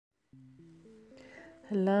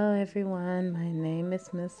Hello, everyone. My name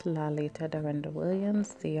is Miss Lalita Dorinda Williams,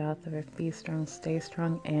 the author of Be Strong, Stay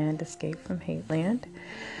Strong, and Escape from Hateland.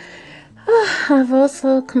 I've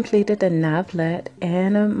also completed a novelette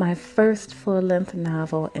and my first full-length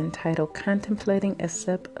novel entitled Contemplating a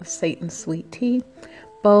Sip of Satan's Sweet Tea.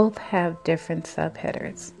 Both have different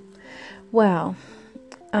subheaders. Well,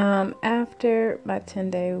 after my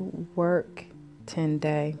 10-hour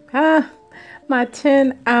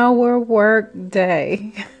work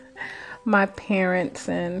day, my parents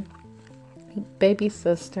and baby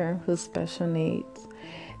sister, who's special needs,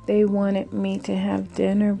 they wanted me to have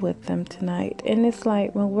dinner with them tonight. And it's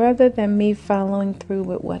like, well, rather than me following through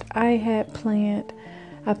with what I had planned,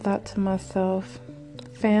 I thought to myself,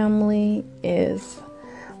 family is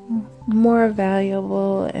more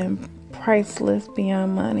valuable and priceless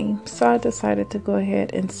beyond money. So I decided to go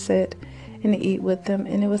ahead and sit and eat with them.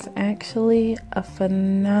 And it was actually a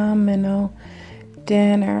phenomenal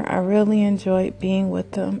dinner. I really enjoyed being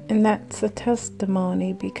with them. And that's a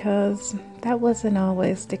testimony because that wasn't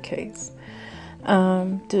always the case,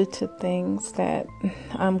 due to things that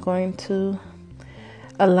I'm going to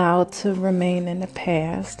allow to remain in the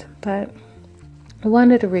past. But one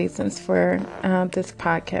of the reasons for this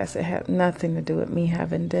podcast, it had nothing to do with me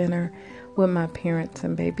having dinner with my parents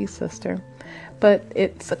and baby sister, but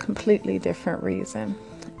it's a completely different reason.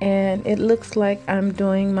 And it looks like I'm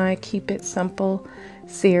doing my Keep It Simple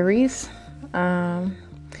series. And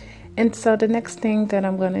so the next thing that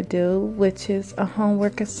I'm going to do, which is a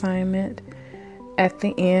homework assignment at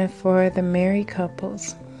the end for the married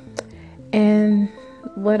couples. And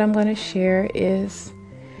what I'm going to share is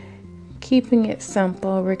keeping it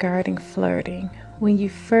simple regarding flirting. When you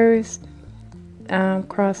first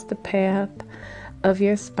cross the path of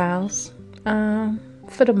your spouse,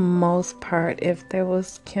 for the most part, if there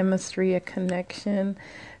was chemistry, a connection,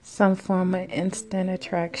 some form of instant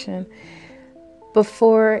attraction,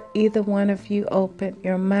 before either one of you opened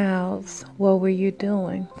your mouths, what were you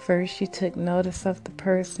doing? First, you took notice of the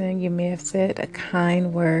person. You may have said a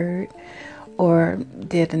kind word or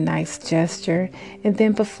did a nice gesture. And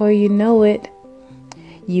then before you know it,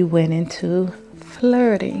 you went into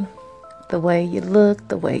flirting. The way you look,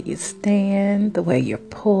 the way you stand, the way you're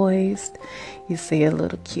poised. You say a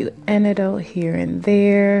little cute anecdote here and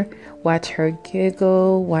there. Watch her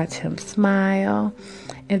giggle, watch him smile.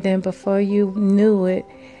 And then before you knew it,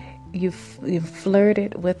 you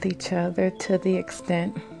flirted with each other to the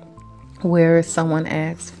extent where someone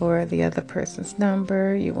asked for the other person's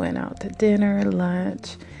number. You went out to dinner,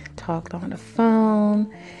 lunch, talked on the phone,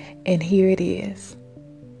 and here it is.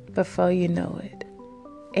 Before you know it,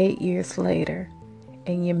 8 years later,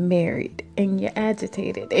 and you're married, and you're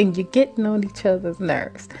agitated, and you're getting on each other's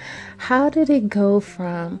nerves. How did it go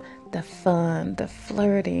from the fun, the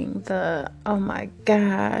flirting, the, oh my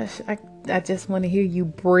gosh, I just want to hear you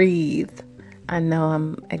breathe. I know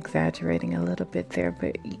I'm exaggerating a little bit there,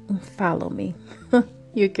 but follow me.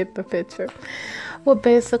 You get the picture. Well,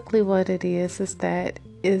 basically what it is that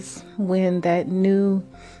is when that new,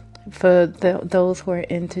 for those who are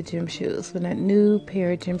into gym shoes, when that new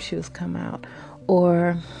pair of gym shoes come out,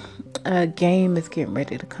 or a game is getting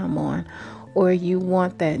ready to come on, or you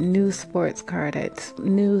want that new sports car, that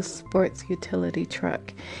new sports utility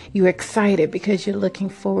truck. You're excited because you're looking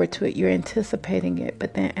forward to it. You're anticipating it.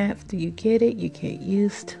 But then after you get it, you get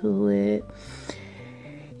used to it.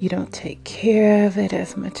 You don't take care of it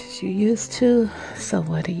as much as you used to. So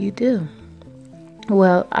what do?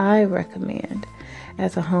 Well, I recommend,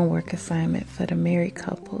 as a homework assignment for the married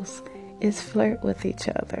couples, is flirt with each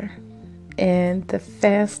other. And the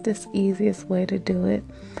fastest, easiest way to do it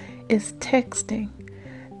is texting.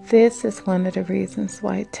 This is one of the reasons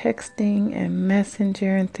why texting and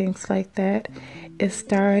messenger and things like that is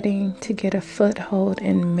starting to get a foothold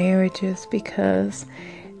in marriages, because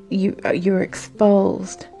you're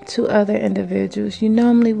exposed to other individuals you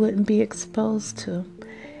normally wouldn't be exposed to.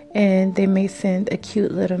 And they may send a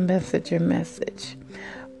cute little message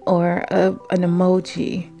or an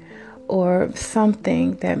emoji or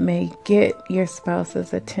something that may get your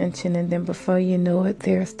spouse's attention, and then before you know it,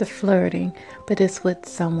 there's the flirting, but it's with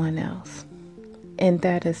someone else. And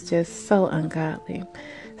that is just so ungodly.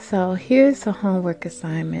 So here's a homework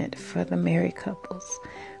assignment for the married couples.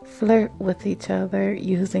 Flirt with each other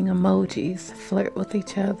using emojis. Flirt with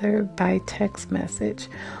each other by text message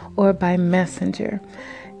or by messenger.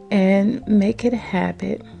 And make it a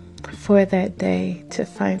habit for that day to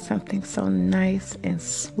find something so nice and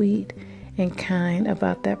sweet and kind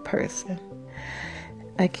about that person.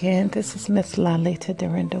 Again, this is Miss Lalita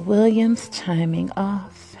Dorinda Williams chiming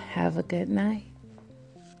off. Have a good night. Have a good night.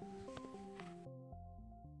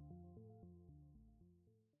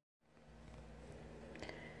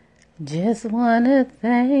 Just wanna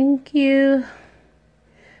thank you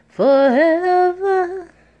forever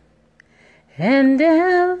and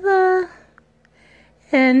ever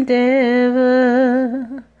and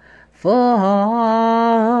ever for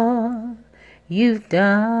all you've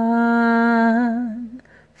done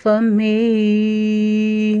for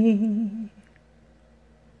me.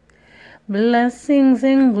 Blessings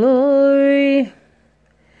and glory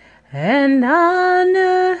and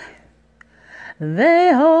honor,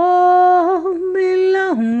 they all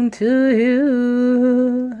belong to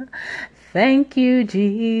you. Thank you,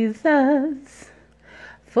 Jesus,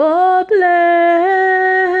 for blessing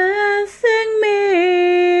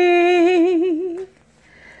me.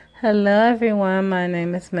 Hello, everyone. My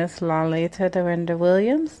name is Miss Lalita Dorinda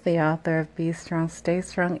Williams, the author of Be Strong, Stay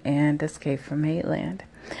Strong, and Escape from Hateland.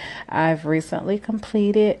 I've recently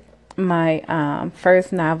completed my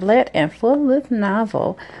first novelette and full-length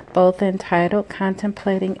novel, both entitled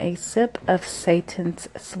Contemplating a Sip of Satan's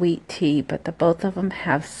Sweet Tea, but the both of them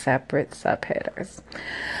have separate subheaders.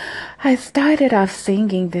 I started off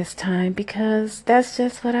singing this time because that's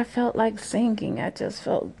just what I felt like singing. I just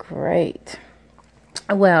felt great.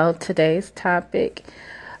 Well, today's topic,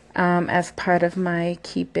 as part of my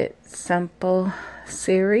Keep It Simple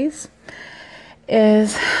series,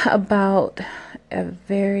 is about a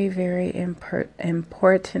very, very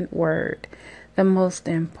important word. The most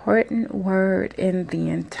important word in the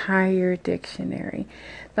entire dictionary.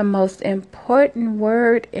 The most important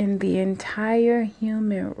word in the entire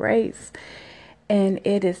human race. And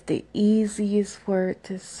it is the easiest word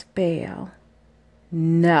to spell.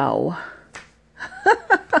 No.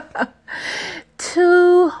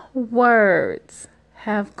 2 words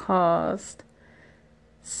have caused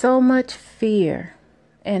so much fear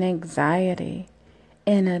and anxiety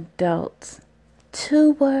in adults.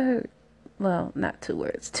 2 words. Well, not 2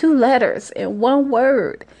 words. 2 letters in 1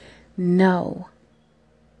 word. No.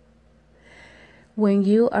 When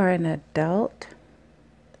you are an adult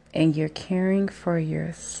and you're caring for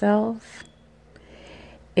yourself,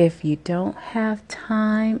 if you don't have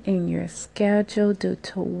time in your schedule due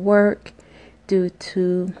to work, due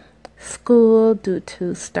to school, due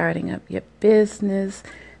to starting up your business,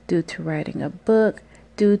 due to writing a book,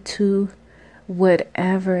 due to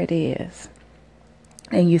whatever it is,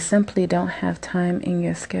 and you simply don't have time in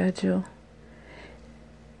your schedule,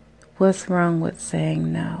 what's wrong with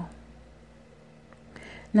saying no?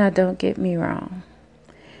 Now, don't get me wrong.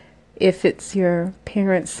 If it's your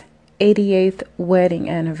parents' 88th wedding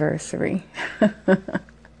anniversary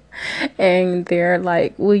and they're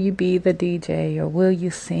like, will you be the DJ, or will you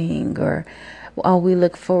sing, or oh, we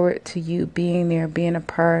look forward to you being there, being a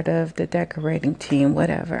part of the decorating team,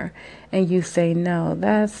 whatever, and you say no,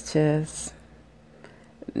 that's just,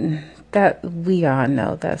 that we all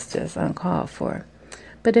know that's just uncalled for.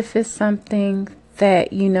 But if it's something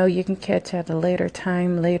that you know you can catch at a later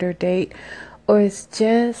time, later date, or it's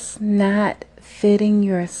just not fitting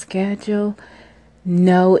your schedule,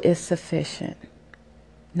 no is sufficient.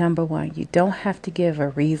 Number 1, you don't have to give a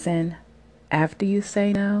reason after you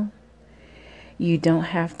say no. You don't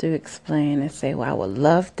have to explain and say, well, I would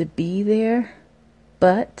love to be there,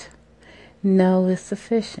 but no is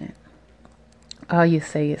sufficient. All you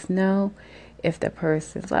say is no. If the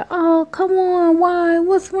person's like, oh, come on, why?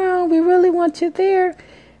 What's wrong? We really want you there.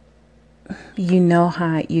 You know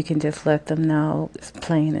how you can just let them know. It's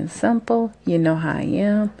plain and simple. You know how I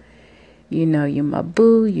am. You know you're my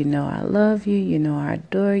boo. You know I love you. You know I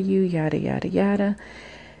adore you. Yada, yada, yada.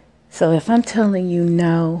 So if I'm telling you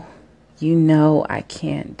no, you know I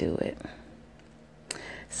can't do it.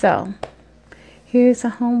 So here's a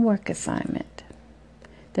homework assignment.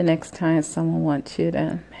 The next time someone wants you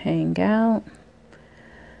to hang out,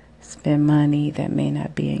 spend money that may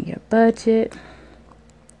not be in your budget,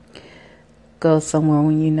 go somewhere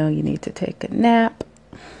when you know you need to take a nap,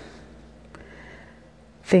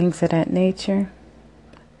 things of that nature,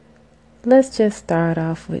 let's just start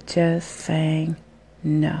off with just saying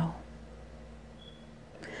no.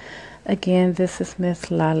 Again, this is Miss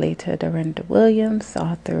Lalita Dorinda Williams,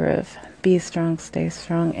 author of Be Strong, Stay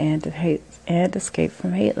Strong, and Escape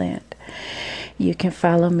from Hateland. You can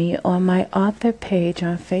follow me on my author page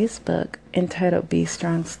on Facebook entitled Be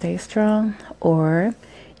Strong, Stay Strong, or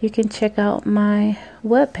you can check out my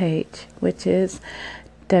webpage, which is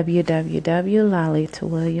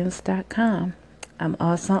www.lalitawilliams.com. I'm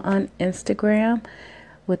also on Instagram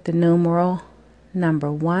with the numeral number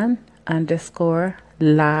 1_la_Lita.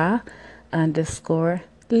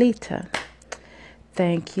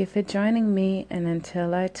 Thank you for joining me, and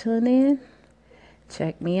until I tune in,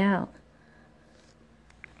 check me out.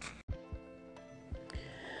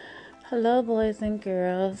 Hello, boys and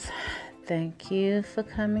girls. Thank you for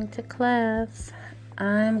coming to class.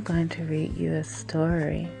 I'm going to read you a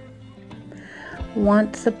story.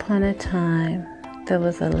 Once upon a time, there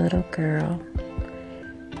was a little girl,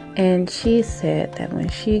 and she said that when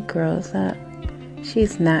she grows up,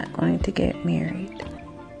 she's not going to get married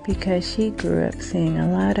because she grew up seeing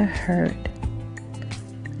a lot of hurt,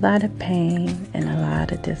 a lot of pain, and a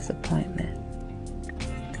lot of disappointment.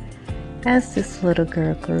 As this little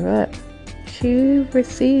girl grew up, she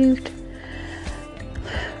received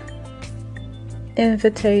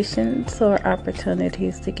invitations or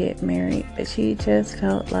opportunities to get married, but she just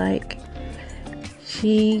felt like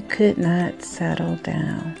she could not settle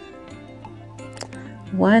down.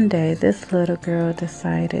 One day, this little girl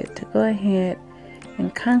decided to go ahead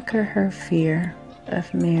and conquer her fear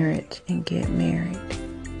of marriage and get married.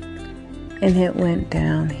 And it went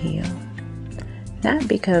downhill. Not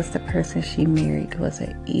because the person she married was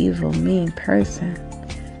an evil, mean person,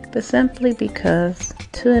 but simply because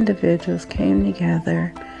two individuals came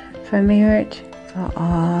together for marriage for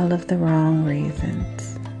all of the wrong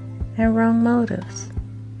reasons and wrong motives.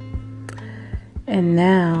 And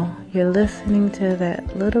now you're listening to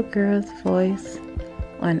that little girl's voice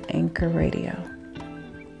on Anchor Radio.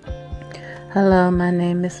 Hello, my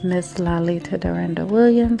name is Miss Lalita Duranda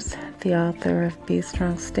Williams, the author of Be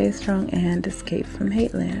Strong, Stay Strong, and Escape from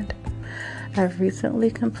Hateland. I've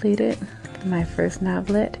recently completed my first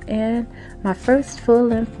novelette and my first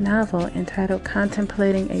full-length novel entitled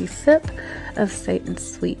Contemplating a Sip of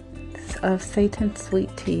Satan's Sweet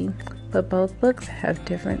Tea, but both books have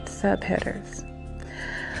different subheaders.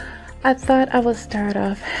 I thought I would start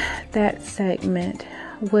off that segment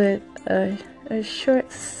with a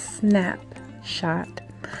short snapshot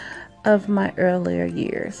of my earlier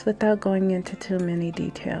years without going into too many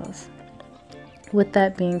details. With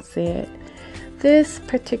that being said, this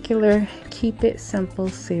particular Keep It Simple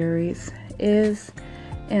series is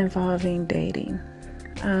involving dating.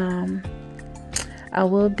 I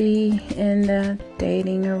will be in the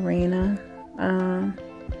dating arena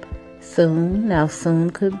soon. Now, soon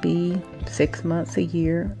could be 6 months, a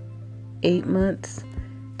year, 8 months,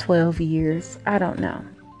 12 years. I don't know.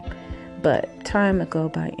 But time will go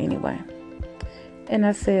by anyway. And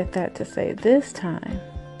I said that to say this time,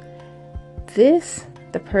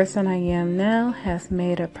 the person I am now has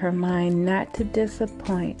made up her mind not to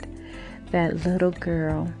disappoint that little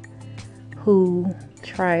girl who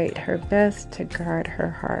tried her best to guard her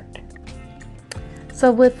heart.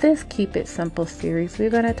 So with this Keep It Simple series, we're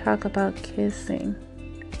going to talk about kissing.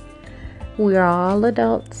 We are all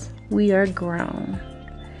adults. We are grown.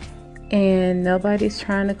 And nobody's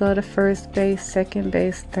trying to go to first base, second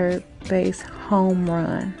base, third base, home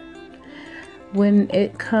run. When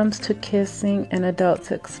it comes to kissing, and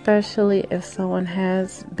adults, especially if someone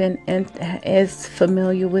is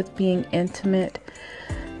familiar with being intimate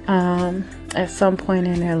at some point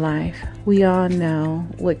in their life, we all know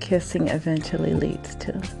what kissing eventually leads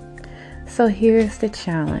to. So here's the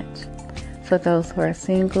challenge for those who are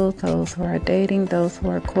single, those who are dating, those who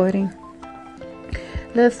are courting.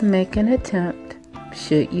 Let's make an attempt.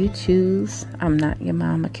 Should you choose, I'm not your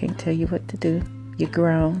mom, I can't tell you what to do. You're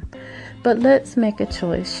grown. But let's make a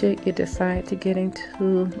choice. Should you decide to get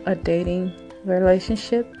into a dating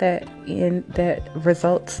relationship that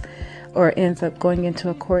results or ends up going into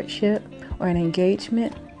a courtship or an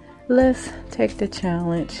engagement, let's take the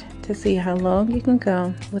challenge to see how long you can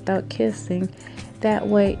go without kissing. That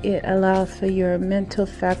way it allows for your mental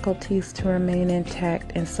faculties to remain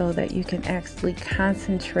intact, and so that you can actually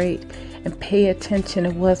concentrate and pay attention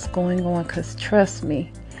to what's going on. Because trust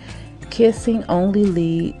me, kissing only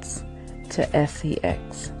leads to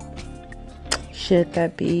sex. Should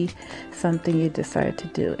that be something you decide to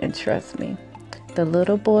do, and trust me, the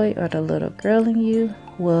little boy or the little girl in you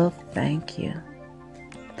will thank you.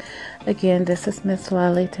 Again, this is Miss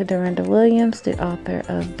Lalita Duranda Williams, the author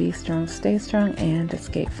of Be Strong, Stay Strong, and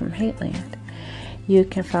Escape from Hateland. You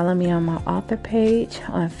can follow me on my author page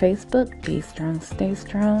on Facebook, Be Strong, Stay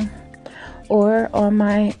Strong, or on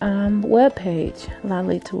my webpage,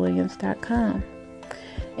 LalitaWilliams.com.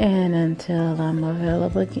 And until I'm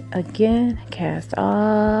available again, cast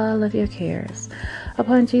all of your cares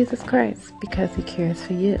upon Jesus Christ, because He cares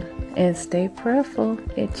for you. And stay prayerful.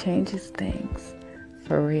 It changes things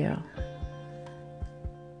for real.